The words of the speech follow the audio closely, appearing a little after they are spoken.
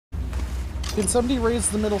Can somebody raise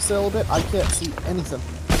the middle sail a bit? I can't see anything.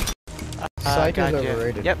 Sight is Gotcha.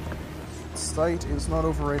 overrated. Yep. Sight is not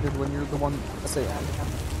overrated when you're the one sailing.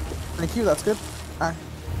 Thank you, that's good.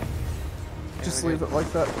 Just leave it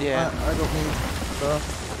like that. Yeah. I don't need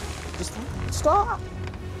just stop!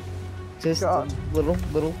 Just God. a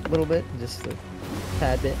little bit. Just a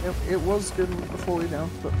tad bit. It was good fully down,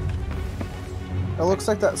 but it looks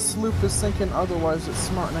like that sloop is sinking, otherwise it's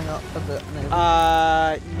smartening up a bit, maybe.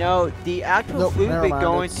 No, the actual Nope, sloop never is mind,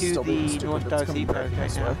 going it's to still being the stupid, North it's Star coming Seapost back right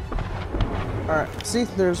this now. way. Alright, see,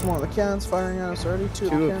 there's one of the cannons firing at us already. Two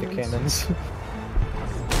Two of of the cannons.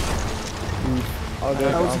 I'll go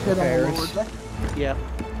That was a hit on the repairs. lower deck. Yep.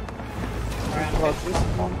 Well, this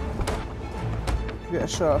one. Get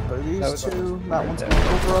shot by these was two. right That one's there. going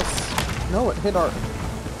over us. No, it hit our. It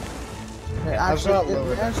I've actually got it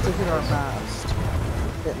lower managed deck. to hit our mast.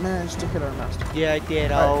 It managed to hit our mast. Yeah, I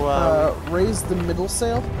did. Alright, raise the middle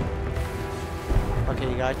sail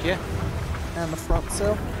Okay, gotcha. and the front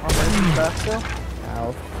sail. I'll raise the back sail.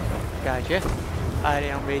 Ow. Gotcha.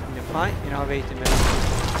 I'm raising the front, and I'll raise the middle.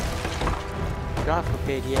 God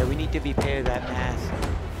forbid, yeah, we need to repair that mast.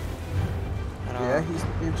 Yeah, he's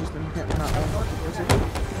just been hitting that one.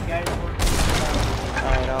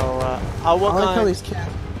 Alright, I'll work I like how on... these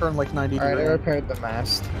cannons turn like 90 Alright, I degrees. repaired the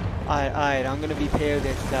mast. Alright, I'm gonna repair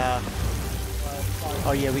this,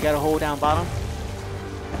 Oh yeah, we got a hold down bottom.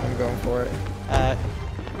 I'm going for it.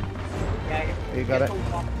 You got it?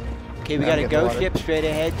 Okay, we Yeah, got a get the ghost water. ship straight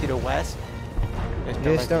ahead to the west.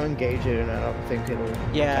 Just don't engage it, and I don't think it'll.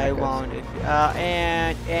 Yeah, I attack us. won't.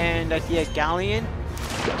 And I see a galleon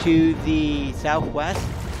to the southwest.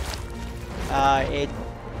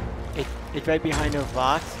 It's right behind those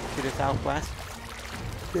rocks to the southwest.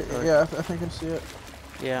 Yeah, I think I see it.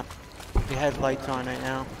 Yeah, it has lights on right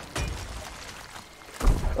now.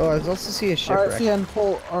 Oh, I also see a Alright, shipwreck. Fian,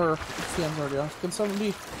 pull, or Fian's already off. Can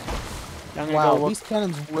somebody... I'm gonna Wow, go these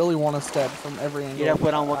cannons really want us dead from every angle. Yeah, that's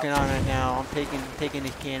what I'm working on right now. I'm taking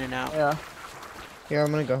this cannon out. Yeah. Here,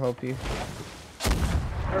 I'm gonna go help you. What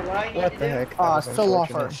the heck? That Ah, was it fell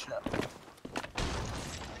off our unfortunate. ship.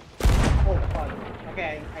 Oh, fuck.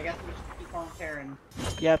 Okay, I guess we should keep on tearing.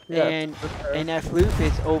 Yep, Yeah, and that sloop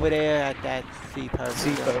is over there at that sea post.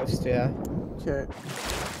 Sea post, yeah. Okay.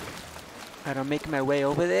 And I'm making my way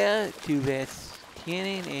over there to this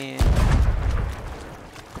cannon and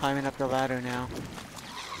climbing up the ladder now.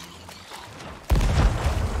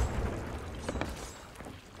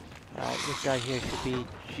 This guy here should be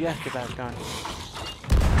just about done.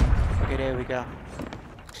 Okay, there we go.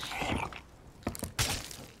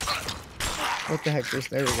 What the heck?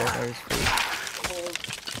 There we go. There's food.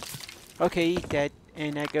 Okay, he's dead,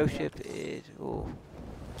 and that ghost ship is. Oh.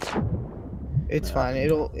 It's fine.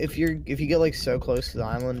 It'll if you get like so close to the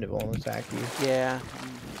island, it won't attack you. Yeah.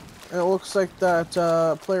 It looks like that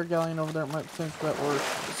player galleon over there might think that we're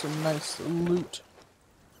some nice loot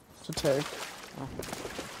to take. Oh.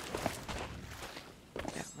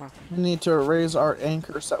 Yeah, well. We need to raise our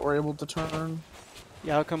anchors that we're able to turn.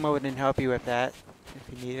 Yeah, I'll come over and help you with that if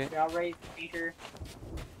you need it. Y'all raise the anchor.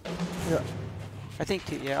 Yeah. I think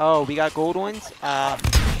yeah. Oh, we got gold ones.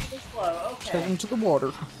 This slow, okay. Head into the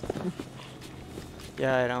water.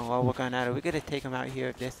 Yeah, I know. I'll work on that. We gotta take them out here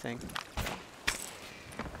with this thing.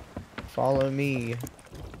 Follow me.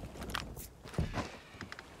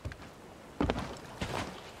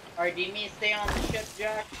 Alright, do you need to stay on the ship,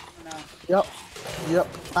 Jack? Or no? Yep. Yep.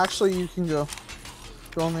 Actually, you can go.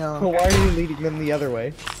 Go on the island. Why are you leading them the other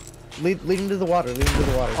way? Lead them to the water. Lead them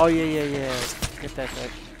to the water. Oh yeah. Get that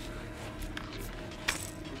right.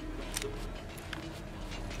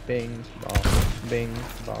 Bing bong. Bing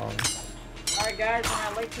bong. Alright, guys, when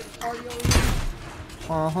I late to the party over here.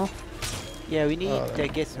 Uh-huh. Yeah, we need Oh, to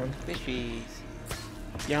that's get some good. fishies.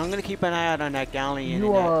 Yeah, I'm gonna keep an eye out on that galleon.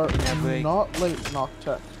 You are in that rig. not late,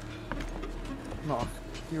 Noctech. Knock.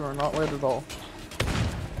 You are not late at all.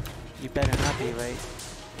 You better not be late.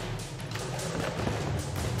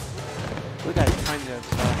 We got tons of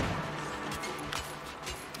stuff.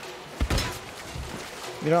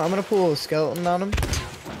 You know, I'm gonna pull a skeleton on him.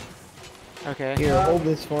 Okay. Here, hold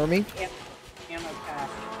this for me. Ammo pack.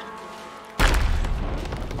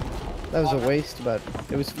 That was a waste, but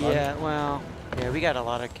it was fun. Yeah. Well. Yeah, we got a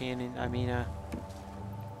lot of cannon. I mean,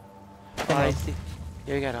 Come I on. see.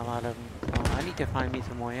 Yeah, we got a lot of them. Oh, I need to find me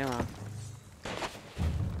some more ammo.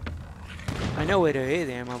 I know where there is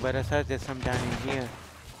ammo, but I thought there's some down in here.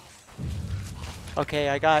 Okay,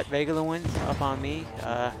 I got regular ones up on me,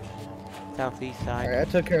 southeast side. Alright,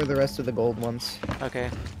 I took care of the rest of the gold ones. Okay.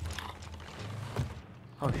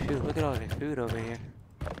 Oh shoot, look at all this food over here.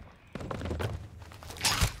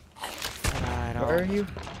 Alright, Where are you?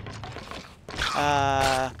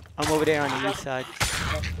 I'm over there on the east side.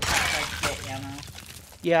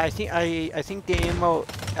 Yeah, I think the ammo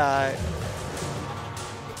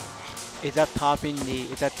is up top in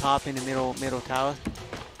the middle tower.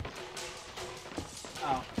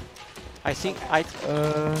 Oh. I think Okay.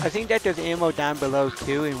 I think that there's ammo down below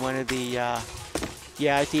too in one of the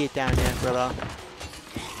yeah, I see it down there below.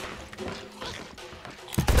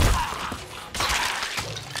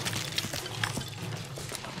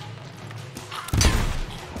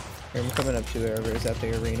 I'm coming up to wherever is at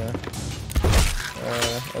the arena.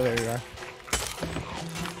 Oh, there you are.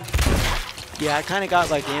 Yeah, I kind of got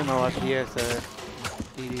like ammo up here, so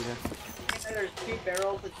easy to. There's 2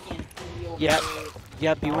 barrels of TNT over Yep. there.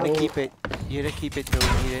 Yep, you want to keep it. You gotta keep it till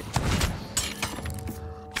we need it.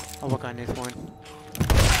 I'll work on this one.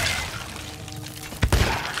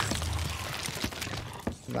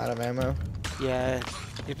 I'm out of ammo. Yeah,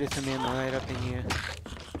 if there's some ammo right up in here.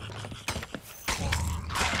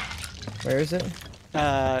 Where is it?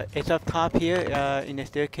 It's up top here, in the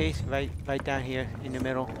staircase, right down here in the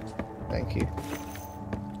middle. Thank you.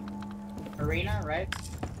 Arena, right?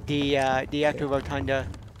 The actual rotunda,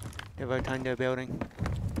 the rotunda building.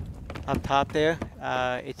 Up top there,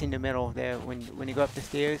 it's in the middle there when you go up the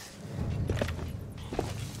stairs.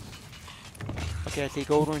 Okay, I see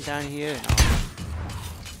gold one down here.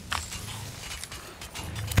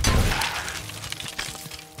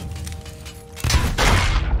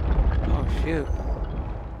 Oh shoot.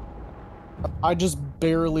 I just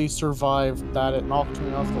barely survived that. It knocked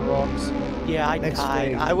me off the rocks. Yeah, I Next died.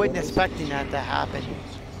 wave. I wasn't expecting that to happen.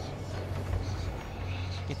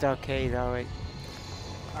 It's okay though.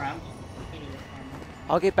 Alright,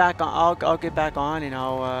 I'll get back on. I'll get back on and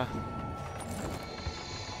I'll.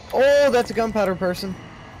 Oh, that's a gunpowder person.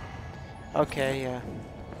 Okay, yeah.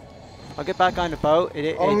 I'll get back on the boat.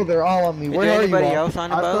 Oh, they're all on me. Is Where there are you anybody all? else on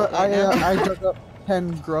the boat? Right now? I dug up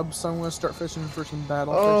 10 grubs, so I'm gonna start fishing for some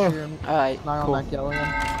battlefish Oh. here and Alright, nigh cool. on that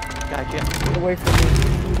galleon. Gotcha. Get away from me.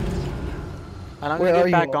 And I'm Where gonna are get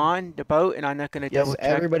you back all? on the boat, and I'm not gonna Yes, double check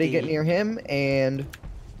everybody the... get near him, and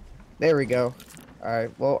there we go. All right.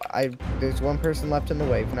 Well, there's one person left in the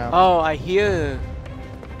wave now. Oh, I hear.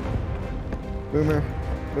 Boomer,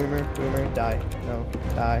 die. No,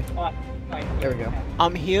 die. There we go.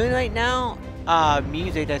 I'm hearing right now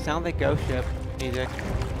music that sounds like ghost ship music.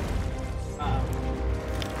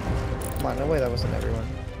 Come on, no way, that wasn't everyone.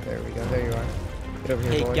 There we go. There you are. Get over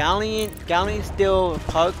here, Hey, boy. Galleon's still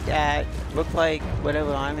pugged at. Looks like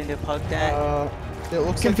whatever island they're pugged at. It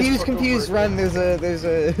looks like it's Confused, over. run. There's a,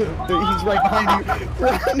 he's right behind you.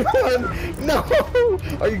 Run. No.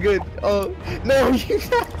 Are you good? Oh, no, you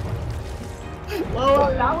Well,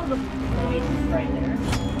 that was a place right there.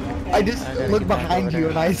 Okay. I just I gotta look get back behind over you there.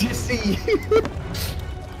 and I just see you.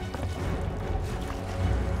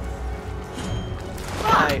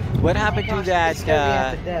 Alright, what happened to that?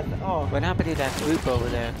 Oh. What happened to that sloop over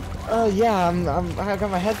there? Yeah, I got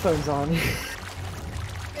my headphones on.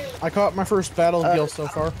 I caught my first battle kill so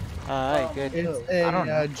far. Alright, good. It's I don't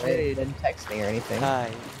know. a jade. Didn't text me or anything.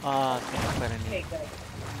 Alright. That's what I Okay, need. good.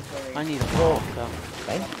 I need a ball, so.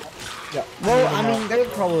 Thank you. Yeah. Well, I mean, they're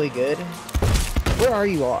probably good. Where are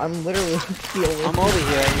you all? I'm literally feeling. I'm over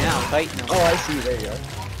here right now, fighting them. Oh, I see. There you are.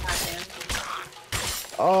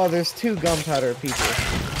 Oh, there's 2 gunpowder people.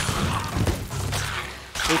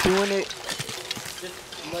 They're doing it.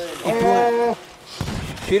 Just live. Oh,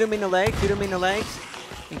 Shoot him in the legs,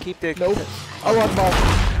 and keep the. nope. Oh, I'm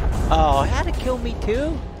off. Oh, how to kill me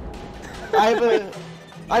too? I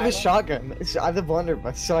have a shotgun. I have the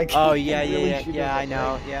blunderbuss, so I can't. Oh yeah, really shoot I them.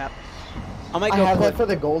 know, yeah. I might I go have put. that for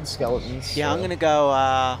the gold skeletons. Yeah, so. I'm gonna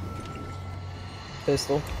go.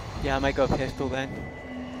 Pistol. Yeah, I might go pistol then.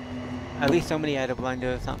 At least somebody had a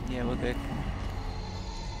blunder or something. Yeah, we're good.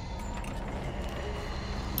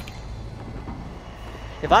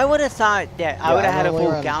 If I would have thought that I would have had a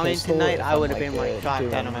full galleon tonight, I would have been like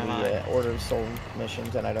shocked out of my mind. Order of Soul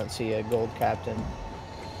missions, and I don't see a gold captain.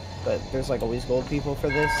 But there's like always gold people for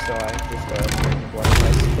this, so I just bring the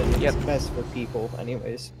blunderbuss because Yep. it's best for people,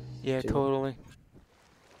 anyways. Yeah, too. totally.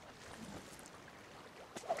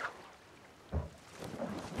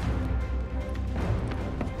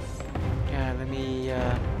 Yeah, let me.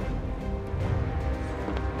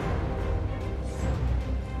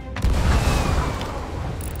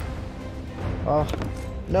 Oh,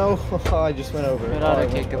 no! I just went over. But Oh, I I'll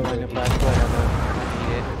take the went blunder over. bus, whatever. I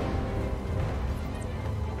need it.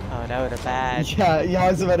 Oh, that would have bad. Yeah,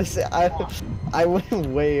 I was about to say I went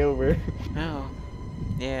way over. No.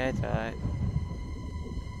 Yeah, it's alright.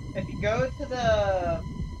 If you go to the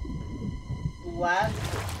left,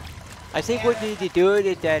 I think what you need to do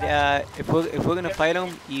is that if we're gonna fight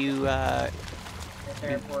them, you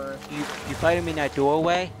Prepare for. You fight him in that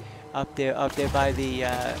doorway, up there by the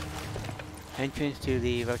entrance to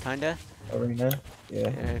the rotunda. Arena. Yeah.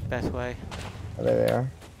 Best way. Oh, there they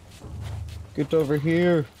are. Get over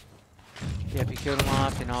here. Yeah, if you kill them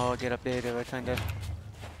off, then I'll get up there to the rotunda.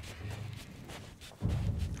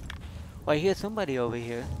 Oh, I hear somebody over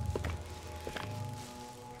here.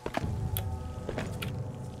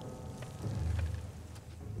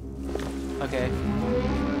 Okay.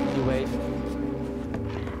 You wait.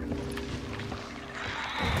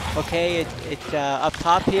 Okay, it's up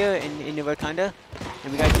top here in the rotunda,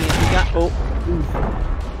 and we got TNT gun. Oh.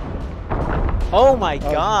 Oh my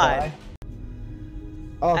God!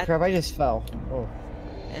 Oh That- crap! I just fell. Oh.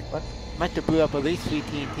 What? Must have blew up at least 3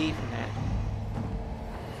 TNT from that.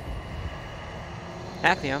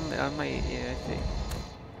 Actually, I might. Yeah, let's see.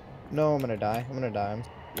 No, I'm gonna die. I'm gonna die.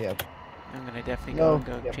 Yep. I'm gonna definitely No.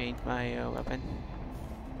 go Yep. change my weapon.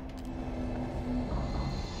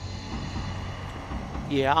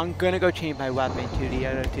 Yeah, I'm gonna go change my weapon to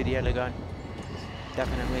the other gun.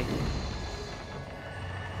 Definitely.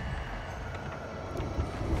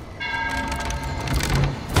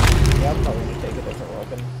 Yeah, I'm probably gonna take a different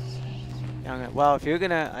weapon. Yeah, well, if you're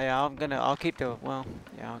gonna, I'll keep the. Well,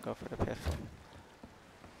 yeah, I'll go for the pistol.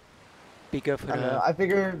 Be good for I don't know. the. I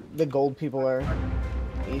figure the gold people are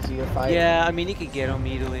easy to fight. Yeah, I mean you could get them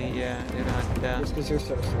easily. Yeah, they're not. Just because they're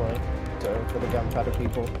so slow. So for the gunpowder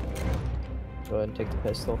people, go ahead and take the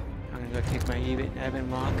pistol. I'm gonna go take my Evan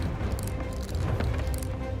lock.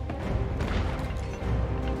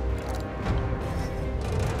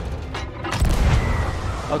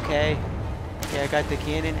 Okay. Yeah, I got the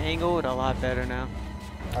cannon angled a lot better now.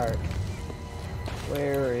 Alright.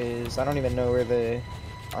 Where is... I don't even know where the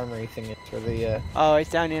armory thing is, or the, Oh, it's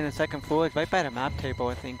down here on the second floor. It's right by the map table,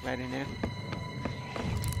 I think, right in there.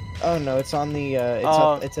 Oh no, it's on the,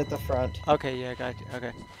 Oh. it's at the front. Okay, yeah, got you.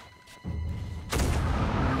 Okay.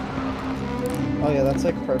 Oh yeah, that's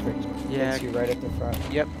like perfect. Yeah. Gets you right at the front.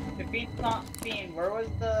 Yep. Defeat's not seen. Where was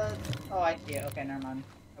the? Oh, I see it. Okay, never mind.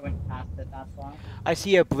 I went past it. That's why. I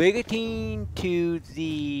see a brigantine to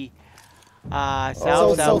the Oh,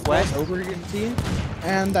 southwest. Over you can see,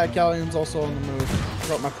 and that galleon's also on the move.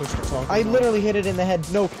 Got my push to talk. I literally hit it in the head.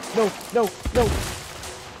 No, no, no, no!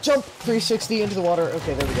 Jump 360 into the water.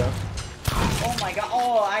 Okay, there we go. Oh my god.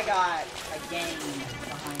 Oh, I got a gang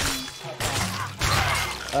behind me.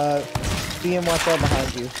 Okay. BM watch out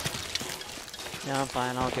behind you. Yeah, I'm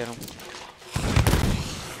fine. I'll get him.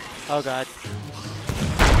 Oh god.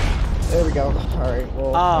 There we go. Alright,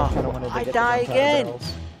 well, Oh, I kinda wanted to I get die the gunpowder again.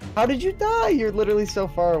 barrels. How did you die? You're literally so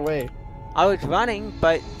far away. I was running,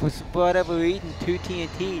 but for whatever reason, 2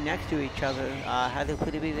 TNT next to each other had a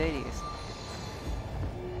pretty big radius.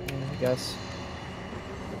 Yeah, I guess.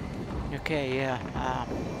 Okay, yeah.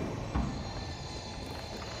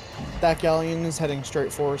 That galleon is heading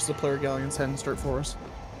straight for us. The player galleon's heading straight for us.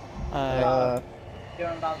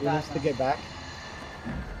 Doing about We that. need to get back.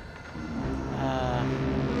 Uh,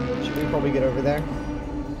 Should we probably get over there?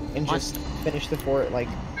 And What? just finish the fort, like,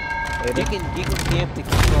 you later? can camp the key,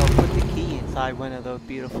 well, put the key inside one of those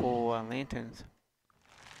beautiful lanterns.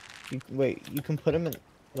 Wait, you can put them in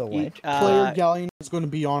the wedge? Player galleon is going to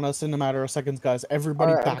be on us in a matter of seconds, guys.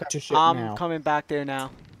 Everybody Alright, back okay. to shit I'm now. coming back there now.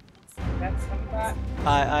 That's some of that.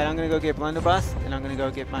 I'm gonna go get blunderbuss, and I'm gonna go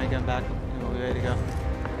get my gun back, and we'll be ready to go.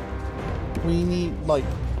 We need, like...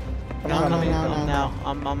 I'm Now, coming now. now.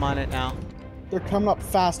 I'm on it now. They're coming up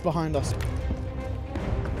fast behind us.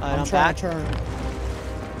 I'm I'm trying back. to turn.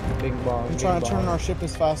 Big bomb. I'm trying to turn our ship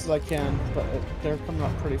as fast as I can, but they're coming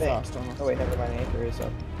up pretty fast on us. Oh wait, never mind. Anchor is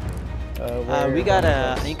up. We got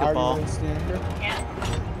a where- anchor Are you ball. ready to stand here?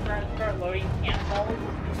 Trying to start loading camp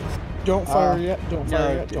balls. Don't fire yet. Don't fire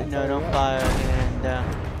No, yet. Don't no, fire don't yet. fire.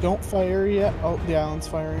 And Don't fire yet. Oh, the island's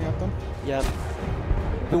firing at them. yep.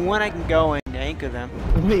 The one I can go and anchor them.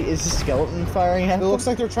 Wait, is the skeleton firing at It looks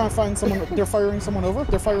like they're trying to find someone. They're firing someone over.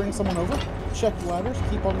 They're firing someone over. Check ladders.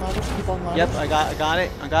 Keep on ladders. Keep on ladders. Yep, I got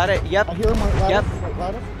it. I got it. Yep. I hear him right ladder. Yep. Right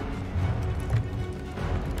ladder.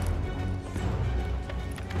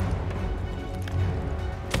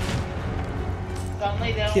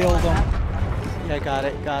 Suddenly they don't Kill want them. that. Yeah, got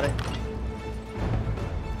it. Got it.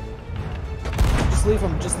 Just leave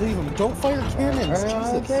them. Just leave them. Don't fire cannons.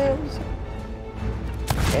 Jesus. Okay.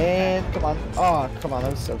 And come on. Oh, come on.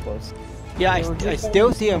 That was so close. Yeah, They were I just still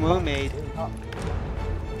going- see a mermaid.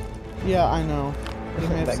 Yeah, I know. They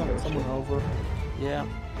may have That sent goes someone to- over. Yeah.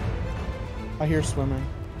 I hear swimming.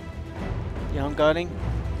 Yeah, I'm gunning.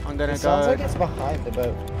 I'm gonna It sounds go. like it's behind the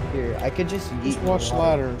boat. Here, I could just Just yeet watch in the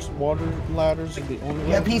water. ladders. Water ladders are the only way.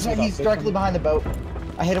 Yep, I can he's do that. They directly come- behind the boat.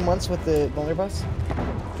 I hit him once with the blunderbuss.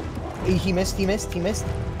 He missed. He's You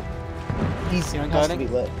has to unguarding? be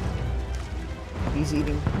lit. He's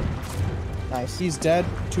eating. Nice. He's dead.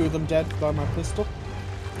 2 of them dead by my pistol.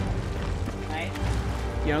 Nice.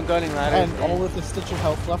 Yeah, I'm going ladder. And all with a stitch of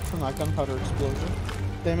health left from that gunpowder explosion.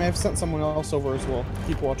 They may have sent someone else over as well.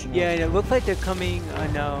 Keep watching. Yeah, out. it looks like they're coming.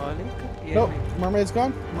 No, are they? Yeah, Nope. Mermaid's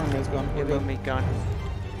gone. Mermaid's gone. Yeah, We're good. mermaid gone.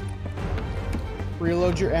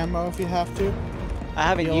 Reload your ammo if you have to. I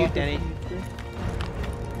haven't Heal used up if any. you need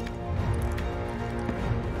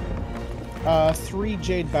to. 3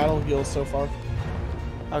 Jade battle heals so far.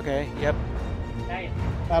 Okay, yep. Nice.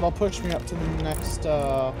 That'll push me up to the next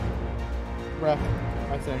rep,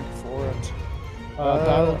 I think, for it.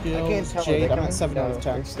 Battle I can't heals, tell. Jade, I'm at 7 out of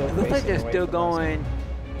 10. It looks like they're still going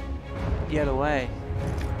the other way.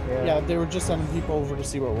 Yeah, they were just sending people over to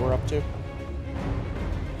see what we're up to.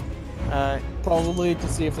 Uh, Probably to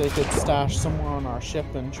see if they could stash somewhere on our ship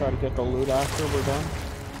and try to get the loot after we're done.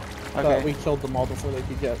 But okay. we killed them all before they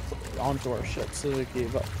could get onto our ship, so they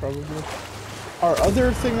gave up, probably. Our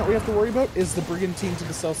other thing that we have to worry about is the brigantine to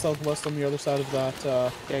the south-southwest on the other side of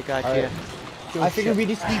that, Yeah, gotcha. Alright. ghost I figured ship.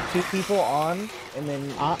 we just keep 2 people on, and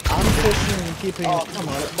then. I'm fishing and keeping Oh, it. come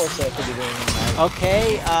on. Of course I could be doing that.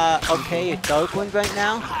 Okay, okay, it's dark ones right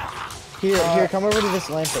now. Here, come over to this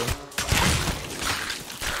lantern.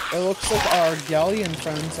 It looks like our galleon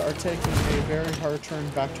friends are taking a very hard turn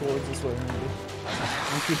back towards us way, maybe.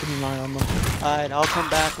 I'm keeping an eye on them. Alright, I'll come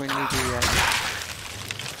back when we do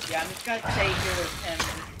that. Yeah, I'm just gonna stay here with him.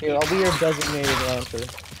 Here, I'll be your designated lantern.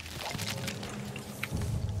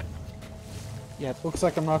 Yep. Looks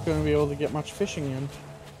like I'm not going to be able to get much fishing in.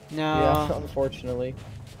 No. Yeah, unfortunately.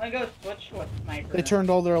 I'm gonna go switch with sniper. They turned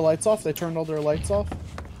all their lights off. They turned all their lights off.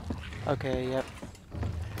 Okay, yep.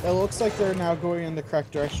 It looks like they're now going in the correct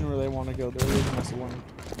direction where they want to go. They're leaving us alone.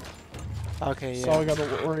 Okay, So all we yeah.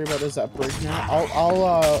 gotta worry about is that bridge now.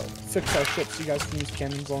 I'll fix our ship so you guys can use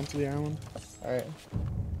cannons onto the island. Alright.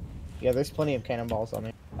 Yeah, there's plenty of cannonballs on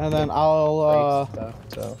it. And then I'll, Stuff,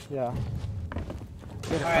 so. yeah.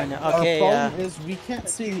 Gotta Alright. find out. Okay, Our problem is we can't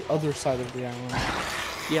see the other side of the island.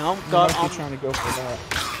 yeah, I'm, We go might I'm, be trying to go for that.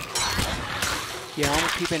 yeah, I'm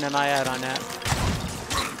keeping an eye out on that.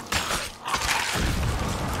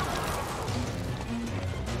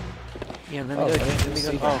 Yeah, let me Oh, go. I didn't Let me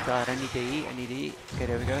see go. that. Oh god, I need to eat. I need to eat. Okay,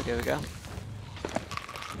 there we go. There we go.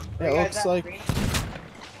 Where It you guys looks at, like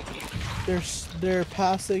Green? they're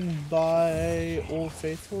passing by Old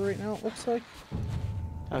Faithful right now. It looks like.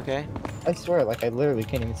 Okay. I swear, like, I literally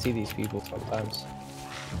can't even see these people sometimes.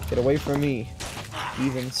 Get away from me,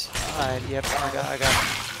 heathens. Alright, yep. I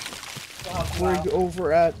got. We're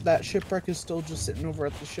over at that shipwreck is still just sitting over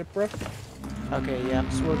at the shipwreck. Okay, yeah.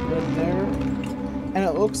 So we're good there. And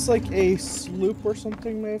it looks like a sloop or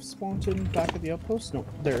something may have spawned in back at the outpost. No,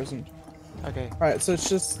 there isn't. Okay. Alright, so it's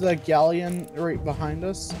just the galleon right behind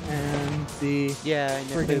us and the Yeah, and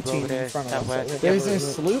then move brigantine over in there. front of us. Southwest. Yeah, There's we're- a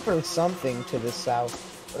sloop or something to the south.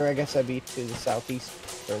 Or I guess that'd be to the southeast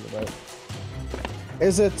further out.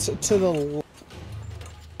 Is it to the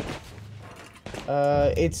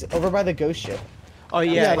It's over by the ghost ship. Oh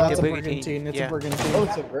yeah, that's a the brigantine. It's yeah. a brigantine. Oh,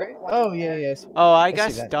 it's a brig? Oh, yeah, yes. Oh, I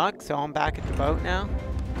got see that. stuck, so I'm back at the boat now.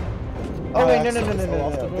 Oh, wait, no, accidentally fell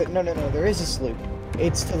off the boat. no, there is a sloop.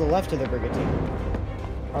 It's to the left of the brigantine.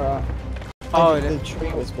 Oh, The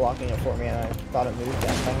tree was blocking it for me, and I thought it moved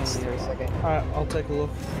that fast for a second. Alright, I'll take a look.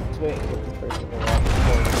 Let's wait and get this person to walk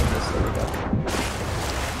before we do this. There we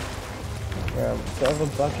go. Do I have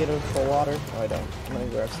a bucket of water? No, I don't. I'm gonna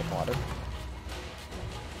grab some water.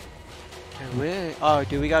 where? Oh,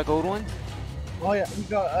 do we got gold ones? Oh yeah, we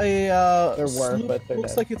got a There were, sloop. but they're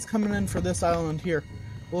Looks dead. like it's coming in for this island here.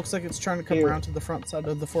 Looks like it's trying to come Here. around to the front side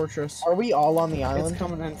of the fortress. Are we all on the It's island?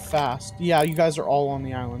 coming in fast. Yeah, you guys are all on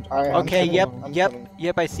the island. Alright, Okay, coming, yep, I'm yep, coming.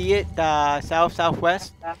 yep. I see it.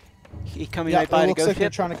 Southwest. He's coming Yeah, right by it the looks ghost like they're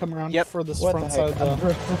ship. trying to come around Yep. for this What front the side heck? of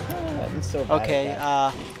the... I'm so bad Okay. at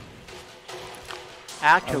that.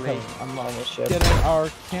 Actually, I'm on the ship. Getting our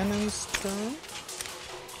cannons turned.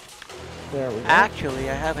 There we go. actually,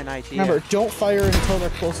 I have an idea. Remember, don't fire until they're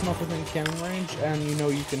close enough within cannon range, and you know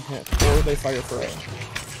you can hit, or they fire first.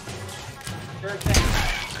 Sure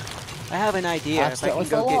thing. I have an idea. If I Accidentally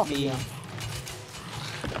can go fell get off me. again.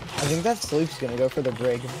 I think that sloop's gonna go for the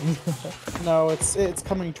brig. No, it's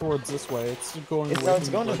coming towards this way. It's going. it's away it's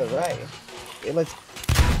from going to bridge. the right. Let's.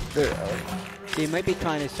 There. They might be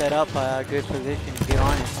trying to set up a good position to get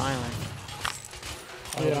on this island.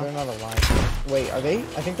 Oh, Yeah. they're not aligned. Wait, are they?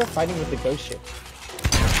 I think they're fighting with the ghost ship.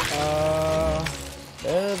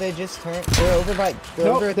 No, they just turned. They're over by. They're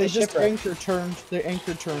over Nope, at they the just shipwreck. anchor turned. They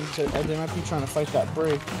anchor turned. They might be trying to fight that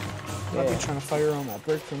brig. Might be Yeah. trying to fire on that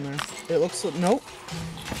brig from there. It looks like, nope.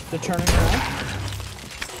 They're turning around.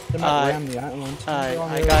 They might ram the island. They're on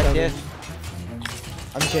the I other got side this.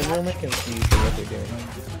 of I'm genuinely confused with what they're doing.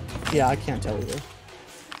 the- Yeah, I can't tell either.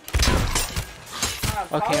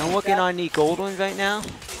 Okay, I'm working on the gold ones right now.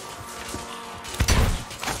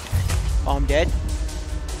 Oh, I'm dead.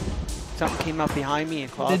 Something came up behind me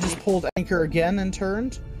and They caught just me. pulled anchor again and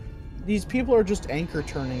turned. These people are just anchor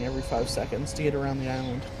turning every 5 seconds to get around the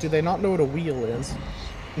island. Do they not know what a wheel is?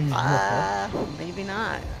 Maybe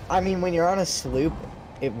not. I mean, when you're on a sloop,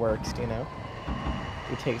 it works, you know?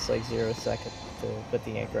 It takes like 0 seconds to put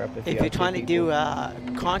the anchor up if you If you're have two trying to people.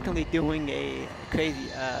 do, constantly doing a crazy,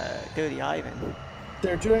 Dirty Ivan.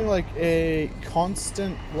 They're doing like a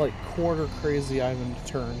constant, like quarter crazy island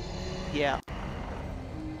turn. Yeah.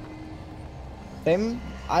 Them,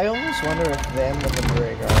 I almost wonder if them with the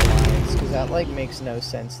brig are alliance, because that like makes no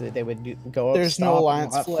sense that they would go up. There's stop, no and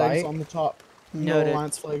alliance not flags fight. on the top. No, No there-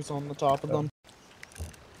 alliance flags on the top of them.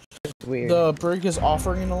 It's weird. The brig is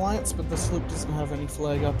offering an alliance, but the sloop doesn't have any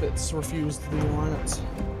flag up. It's refused the alliance.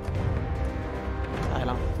 I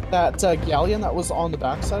don't. That galleon that was on the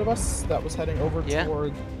backside of us, that was heading over Yeah.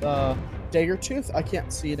 toward Daggertooth, I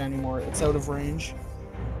can't see it anymore. It's out of range.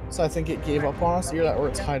 So I think it gave up on us, either that or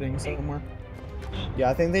it's hiding somewhere. Yeah,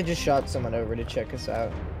 I think they just shot someone over to check us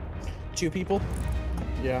out. 2 people?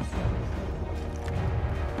 Yeah.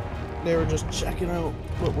 They were just checking out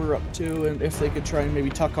what we're up to and if they could try and maybe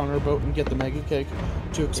tuck on our boat and get the mega cake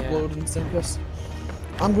to explode and sink us.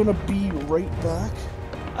 I'm gonna be right back.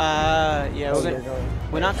 Yeah,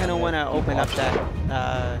 we're not gonna want to open up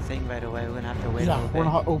that thing right away. We're gonna have to wait a Yeah, little bit. we're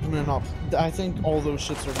not opening up. I think all those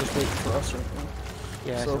shits are just waiting for us right now.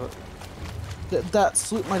 Yeah, so that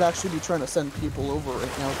sloop might actually be trying to send people over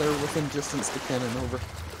right now. They're within distance to cannon over.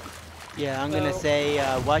 yeah, I'm gonna So-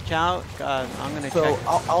 say watch out. I'm gonna So check.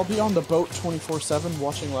 I'll be on the boat 24/7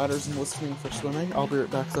 watching ladders and listening for swimming. I'll be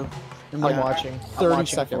right back though. In I'm like watching. 30 I'm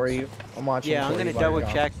watching seconds. for you. I'm watching. Yeah, I'm for gonna you while you're double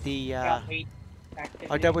gone. check the.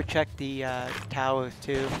 I'll double check the towers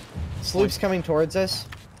too. Sloop's coming towards us.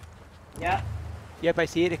 Yeah. Yep, I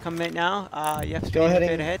see it. They're coming in now. Yep, Go straight ahead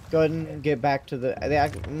ahead. and go ahead and get back to the.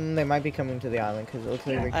 They might be coming to the island because it looks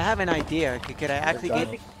like. I have an idea. Can I actually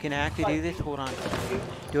done. get? Can I actually do this? Hold on.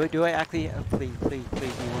 Do I actually? Please be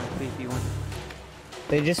one. Please be one.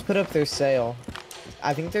 They just put up their sail.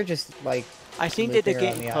 I think they're just like. I think that they're Looping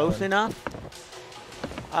around getting the close island.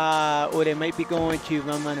 enough. Or they might be going to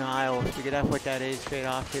Rumman Isles because that's what that is, straight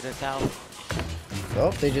off to the south.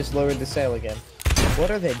 Oh, they just lowered the sail again. What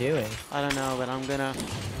are they doing? I don't know, but I'm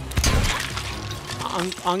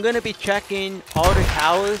gonna be checking all the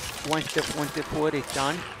towers once the port is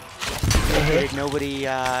done. There's nobody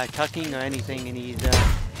tucking or anything in these.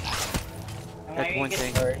 That's one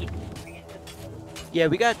thing. Alright. Yeah,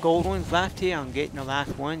 we got gold ones left here. I'm getting the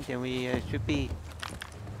last one, then we should be.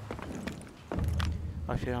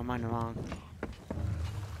 Oh shit, I'm on the wrong.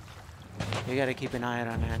 You gotta keep an eye out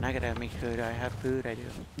on that, and I gotta make sure that I have food. I do.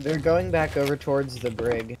 They're going back over towards the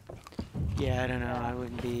brig. Yeah, I don't know. I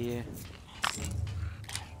wouldn't be.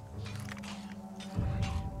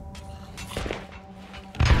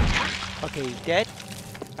 Okay, he's dead.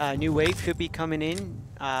 New wave should be coming in.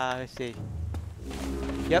 Let's see.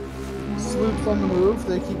 Yep. Sloops on the move.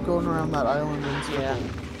 They keep going around that island in circle. Yeah.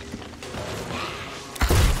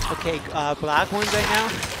 Okay, black ones right now.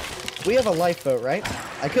 We have a lifeboat, right?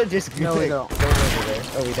 I could just No, we go don't. over there.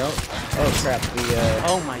 Oh, we don't? Oh crap! The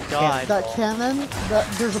Oh my god. That cannon,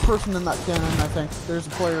 there's a person in that cannon, I think. There's a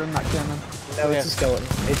player in that cannon. no, Yeah. it's a skeleton.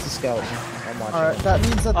 It's a skeleton. I'm watching. Alright, that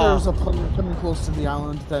means that Oh. there's a player coming close to the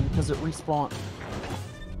island then, because it respawned.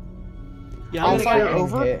 Yeah, I'll I'm gonna fire get, getting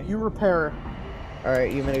over, hit. you repair. All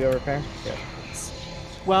right, you gonna go repair? Yeah.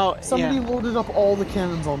 well, Somebody yeah. loaded up all the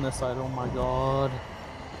cannons on this side, oh my god.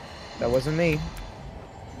 That wasn't me.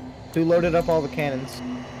 Who loaded up all the cannons?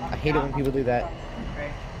 I hate it when people do that.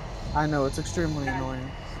 I know, it's extremely annoying.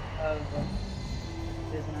 Of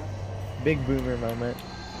business. Big boomer moment.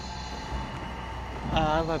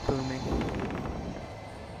 I love booming.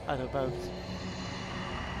 I love boats.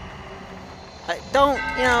 I don't,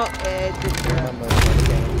 you know, Remember the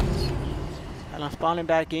cannons. and I'm spawning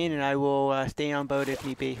back in, and I will stay on boat if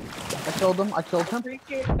need be. I killed him,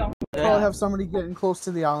 Appreciate some. Probably have somebody getting close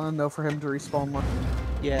to the island though for him to respawn more.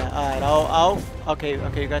 Yeah, alright, okay,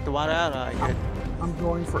 you got the water out? Alright, good. I'm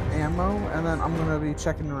going for ammo, and then I'm gonna be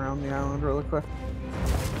checking around the island really quick.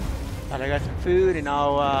 Alright, I got some food, and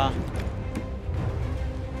I'll,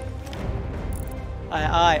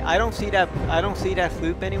 I don't see that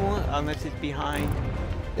sloop anymore, unless it's behind.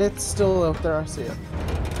 It's still out there, I see it.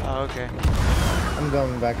 Oh, okay. I'm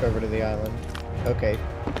going back over to the island. Okay.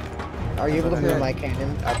 Are you able to move my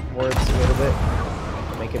cannon upwards a little bit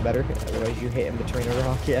to make it better? Otherwise you hit in between a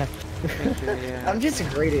rock, yeah. Yeah. I'm just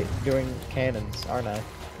great at doing cannons, aren't I?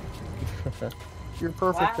 You're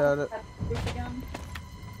perfect at it.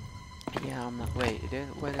 Yeah, I'm not. Wait,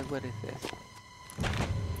 what is this?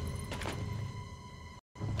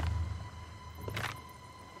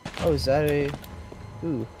 Oh, is that a...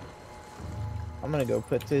 Ooh. I'm gonna go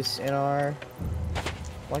put this in our...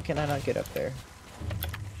 Why can I not get up there?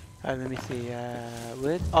 Alright, let me see.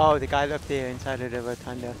 What? Oh, the guy up there inside of the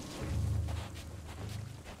rotunda.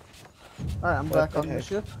 Alright, I'm What back the on the heck?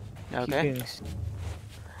 ship. Okay.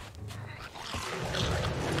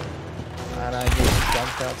 And I just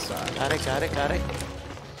jumped outside. Got it.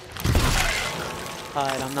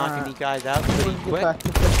 Alright, I'm knocking these guys out We'll pretty get quick. back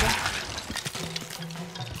to fishing.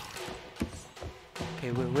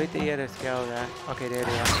 Okay, where'd the other scales at? Okay, there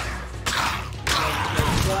they are.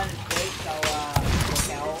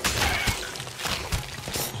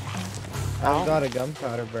 I've got a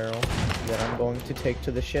gunpowder barrel that I'm going to take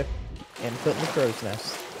to the ship and put in the crow's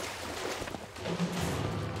nest.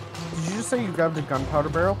 Did you just say you grabbed a gunpowder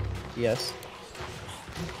barrel? Yes.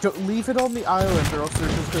 Don't leave it on the island, or else they're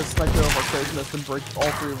just gonna snipe it over our crow's nest and break all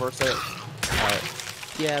 3 of our sails. Alright.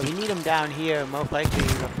 Yeah, we need them down here, most likely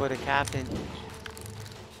for the captain.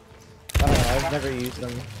 I've never used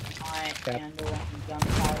them.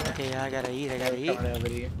 Okay, I gotta eat. I'm coming over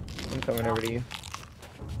to you. I'm coming over to you.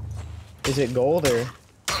 Is it gold or...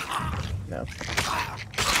 No.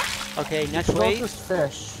 Okay, next We'll wave. just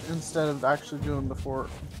fish instead of actually doing the fort.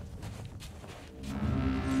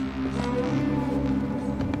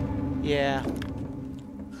 Yeah.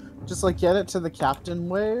 Just like get it to the captain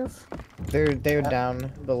wave, They're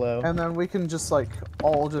down below. and then we can just like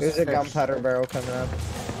all just There's a fish gunpowder barrel coming up.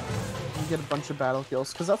 and get a bunch of battle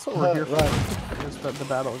gills, because that's what we're here for. Right. Is the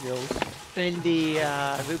battle gills. In the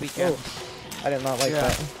ruby gem. Oh, I did not like Yeah.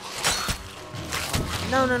 that.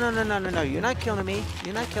 No, you're not killing me.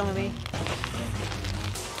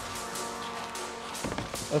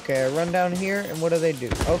 Okay, I run down here, and what do they do?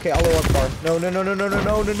 Okay, I'll look bar. No.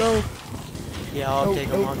 Yeah, I'll No, take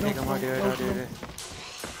them, no, I'll no, take them, I'll do it, no, I'll do no. this.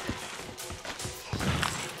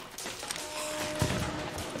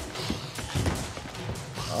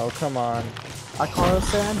 Oh, come on. I caught a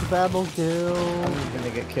sand battle gill. I'm just gonna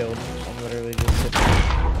get killed. I'm literally just sitting.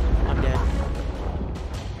 I'm dead.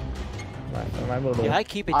 My little... Yeah, I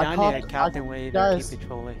keep it I down caught- there at Captain Wave, I guys. keep it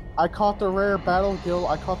trolling. I caught the rare battle gill.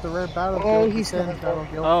 Oh, the he's sand coming battle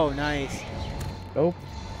for- gill. Oh, nice. Nope.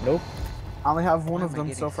 I only have one Why of am I them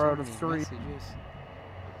getting so far out so of many 3. messages?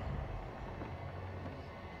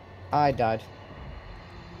 I died.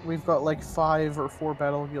 We've got like 5 or 4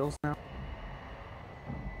 battle gills now.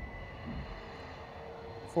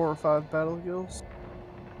 4 or 5 battle gills.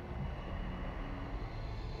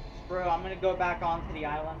 Bro, I'm gonna go back onto the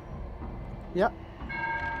island. Yep.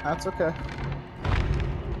 That's okay.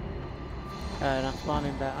 Alright, I'm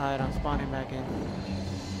spawning back in.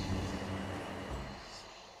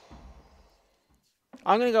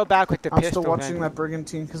 I'm gonna go back with the I'm pistol still watching then. that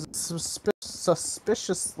brigantine because it's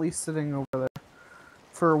suspiciously sitting over there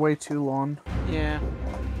for way too long. Yeah.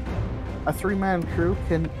 A 3-man crew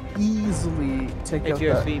can easily take If out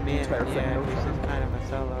you're a that 3-man, entire thing. yeah, no this problem. is kind of a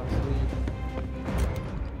solo sleep.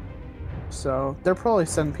 So they'll probably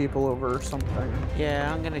send people over or something.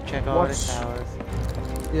 Yeah, I'm gonna check all the Watch- towers.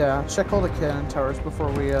 Yeah, check all the cannon towers before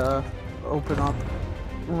we open up.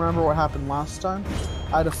 Remember what happened last time?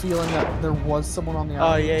 I had a feeling that there was someone on the Oh,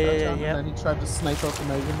 island. yeah, the entire yeah, time, yeah, And then he tried to snipe out the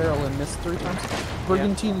mega barrel and missed 3 times.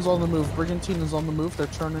 Brigantine is on the move. Brigantine is on the move. They're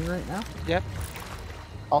turning right now. Yep.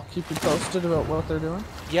 I'll keep you posted about what they're doing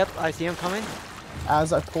Yep, I see him coming.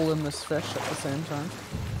 as I pull in this fish at the same time.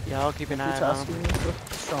 Yeah, I'll keep an You're eye on him. tasking me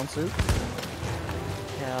with strong suit.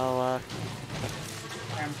 Yeah, I'll,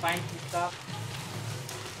 I'm finding some stuff.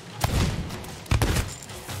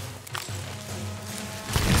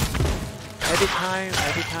 every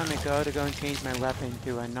time I go to and change my weapon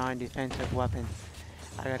to a non-defensive weapon,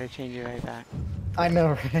 I gotta change it right back. I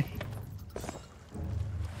know, right?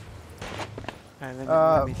 Alright,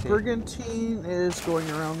 let me see. Brigantine is going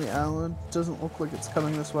around the island. Doesn't look like it's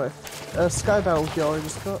coming this way. Sky Battle Gill I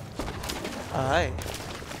just got. Alright.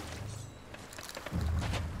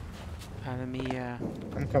 Let me,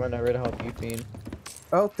 I'm coming over to help you, Fiend.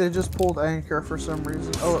 Oh, they just pulled anchor for some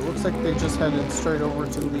reason. Oh, it looks like they just headed straight over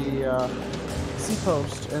to the sea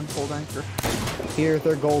post and pulled anchor. Here,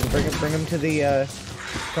 they're gold. Bring them to the,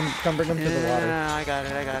 come bring them to the water. I got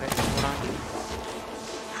it. Hold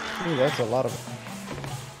on. Ooh, that's a lot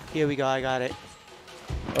of... Here we go, I got it.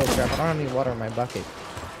 Oh crap, I don't have any water in my bucket.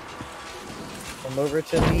 Come over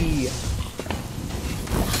to me.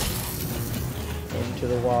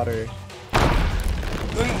 into the water.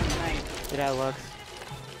 Nice. Yeah, that works.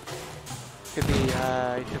 Could be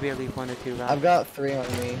at least 1 or 2 rounds. I've got 3 on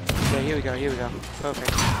me. Yeah, here we go, here we go.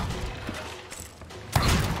 Perfect.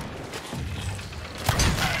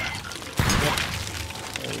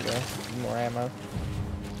 There we go. More ammo.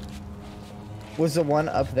 Was the one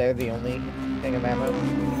up there the only thing of ammo?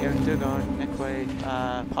 Yeah, we're still going. Next way.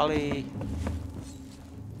 Probably.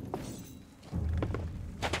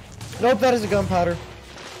 Nope, that is a gunpowder.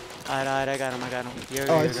 Alright, I got him, Here,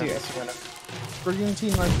 Oh, I here we see, go. I see. Right now.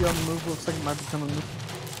 Brigantine might be on the move. Looks like it might be coming. Do we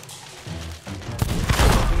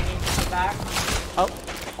need to come back? Oh,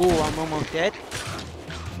 ooh, I'm almost dead.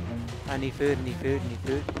 I need food.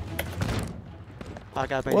 I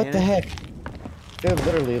got banana. What the heck? They're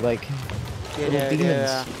literally like little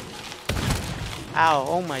demons. Ow,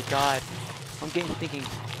 oh my god. I'm getting thinking.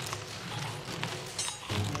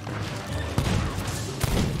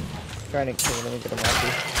 Trying to kill them and get them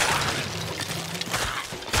happy.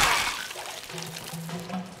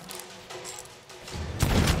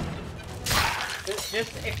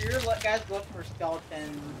 Just if you're guys look for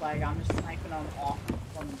skeletons, like I'm just sniping them off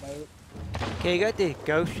from the boat. Okay, you got the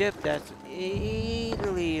ghost ship that's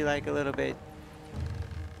easily like a little bit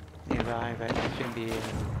nearby, but it shouldn't be a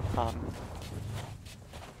problem.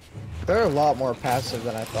 They're a lot more passive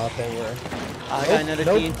than I thought they were. I got another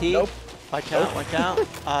TNT. Nope. Watch out, watch out.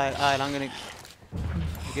 Alright, I'm gonna... You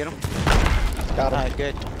get him? Got him. Alright,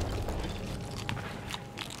 good.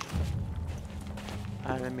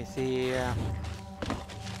 Alright, let me see.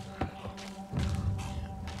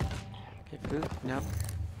 Get food? Nope.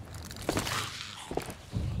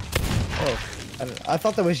 Oh, I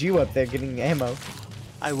thought that was you up there getting ammo.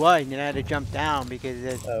 I was, and then I had to jump down because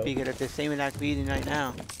it's Oh. because of the same exact feeding right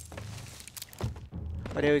now.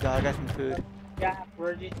 But there we go, I got some food. Yeah,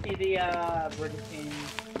 where did you see the brigantine?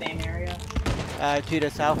 Same area? To the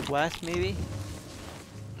southwest, maybe?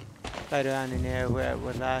 Right around in there where it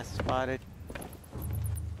was last spotted.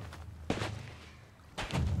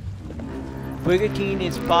 Brigantine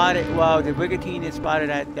is spotted, well, the brigantine is spotted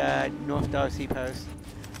at North Star Sea Post.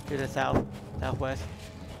 To the southwest.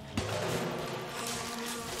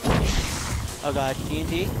 Oh god,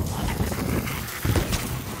 TNT?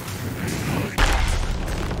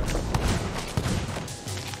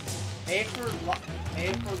 Maybe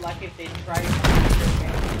for luck if they try to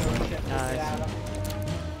ship Nice. at them.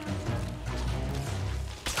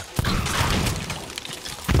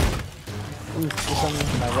 Ooh, there's something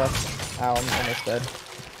to my left. Ow, I'm almost dead.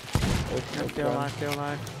 Oh, I'm still alive, still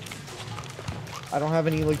alive. I don't have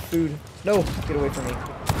any like food. No, get away from me.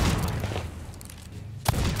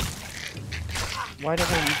 Why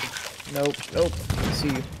don't I use it? Nope, nope. I see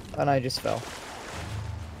you. And I just fell.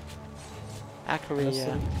 Actually,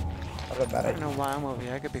 Honestly, I got bad I don't idea. know why I'm over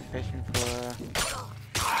here. I could be fishing for.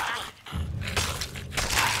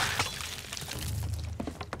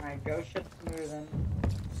 Alright, ghost ship's moving.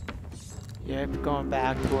 Yeah, going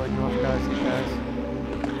back toward North Star Sea Post.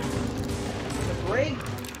 The brig,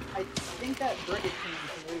 I think that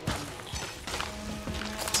brigantine's moving.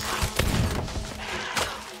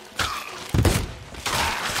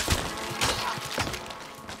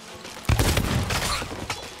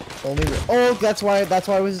 Oh, that's why I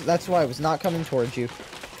was not coming towards you,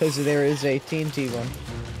 because there is a TNT one.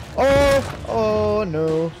 Oh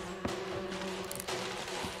no.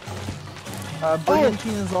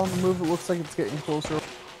 Brigantine is on the move. It looks like it's getting closer. Ooh,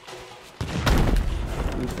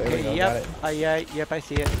 there we Okay, go, got yep. it. Yep, I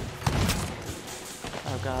see it.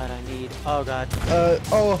 Oh god, I need. Oh god.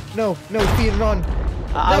 Oh no, feed run.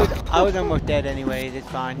 I was almost dead anyways. It's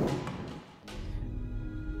fine.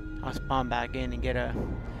 I'll spawn back in and get a.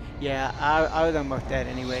 Yeah, I was almost dead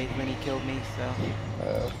anyways when he killed me. So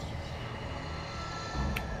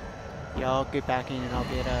yeah, I'll get back in and I'll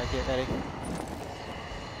get ready.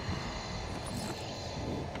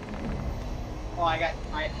 Oh,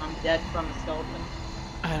 I'm dead from a skeleton.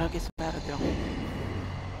 Alright, I'll get some battle kill.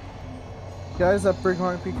 Guys, that brig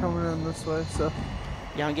might be coming in this way, so.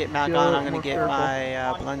 Yeah, I'm getting back Be a on. little I'm gonna more get careful.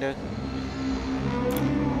 my blunder.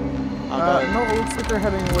 I'll go. No, it looks like they're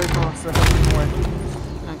heading away from us. They're heading away.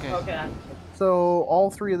 Okay. Okay. So, all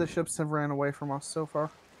 3 of the ships have ran away from us so far,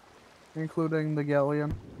 including the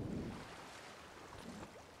galleon.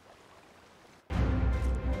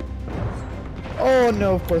 Oh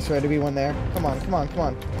no, of course there had to be one there. Come on.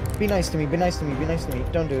 Be nice to me.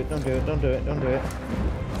 Don't do it.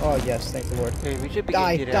 Oh yes, thank the Lord. Okay, we should be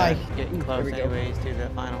Die, getting, die. getting Ooh, close there we go. anyways to the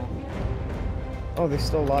final. Oh, there's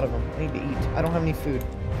still a lot of them. I need to eat. I don't have any food.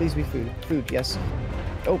 Please be food. Food, yes.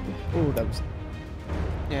 Oh, ooh, that was...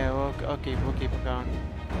 Yeah, we'll keep it going.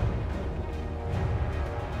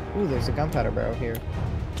 Ooh, there's a gunpowder barrel here.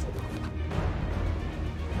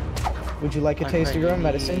 Would you like a taste of your own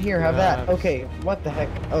medicine? Here, have that. Okay, what the heck?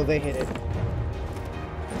 Oh, they hit it.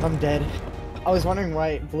 I'm dead. I was wondering why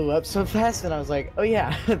it blew up so fast, and I was like, oh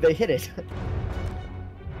yeah, they hit it.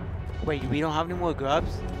 Wait, we don't have any more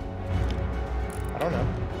grubs? I don't know.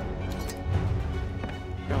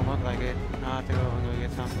 Don't look like it. I'll have to go and go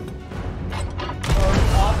get some.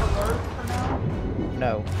 Off alert for now?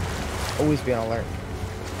 No. Always be on alert.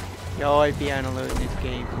 You always be on alert in this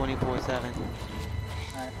game, 24/7.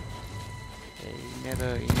 Alright. Yeah, you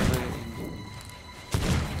never.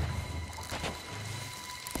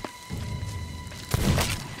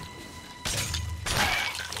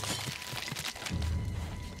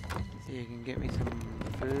 See, you can get me some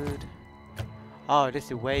food. Oh, this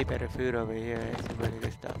is way better food over here. This is where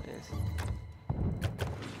this stuff is.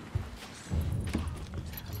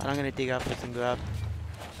 I'm gonna dig up for some grub.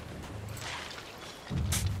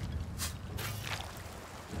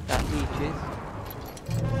 Got leeches.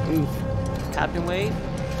 Oof. Captain Wave.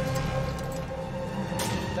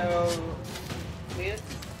 So,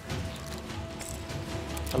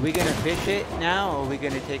 Are we gonna fish it now, or are we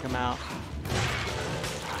gonna take them out?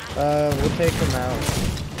 We'll take them out.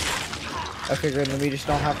 I figured we just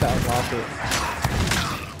don't have to unlock it.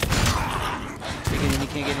 You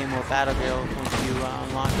can't get any more battle bills once you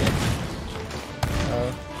unlock it.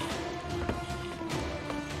 Oh.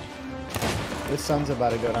 The sun's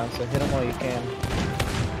about to go down, so hit them while you can.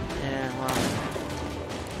 Yeah, well.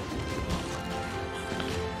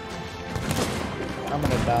 I'm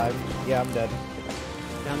gonna die. Yeah, I'm dead.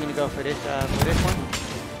 I'm gonna go for this one.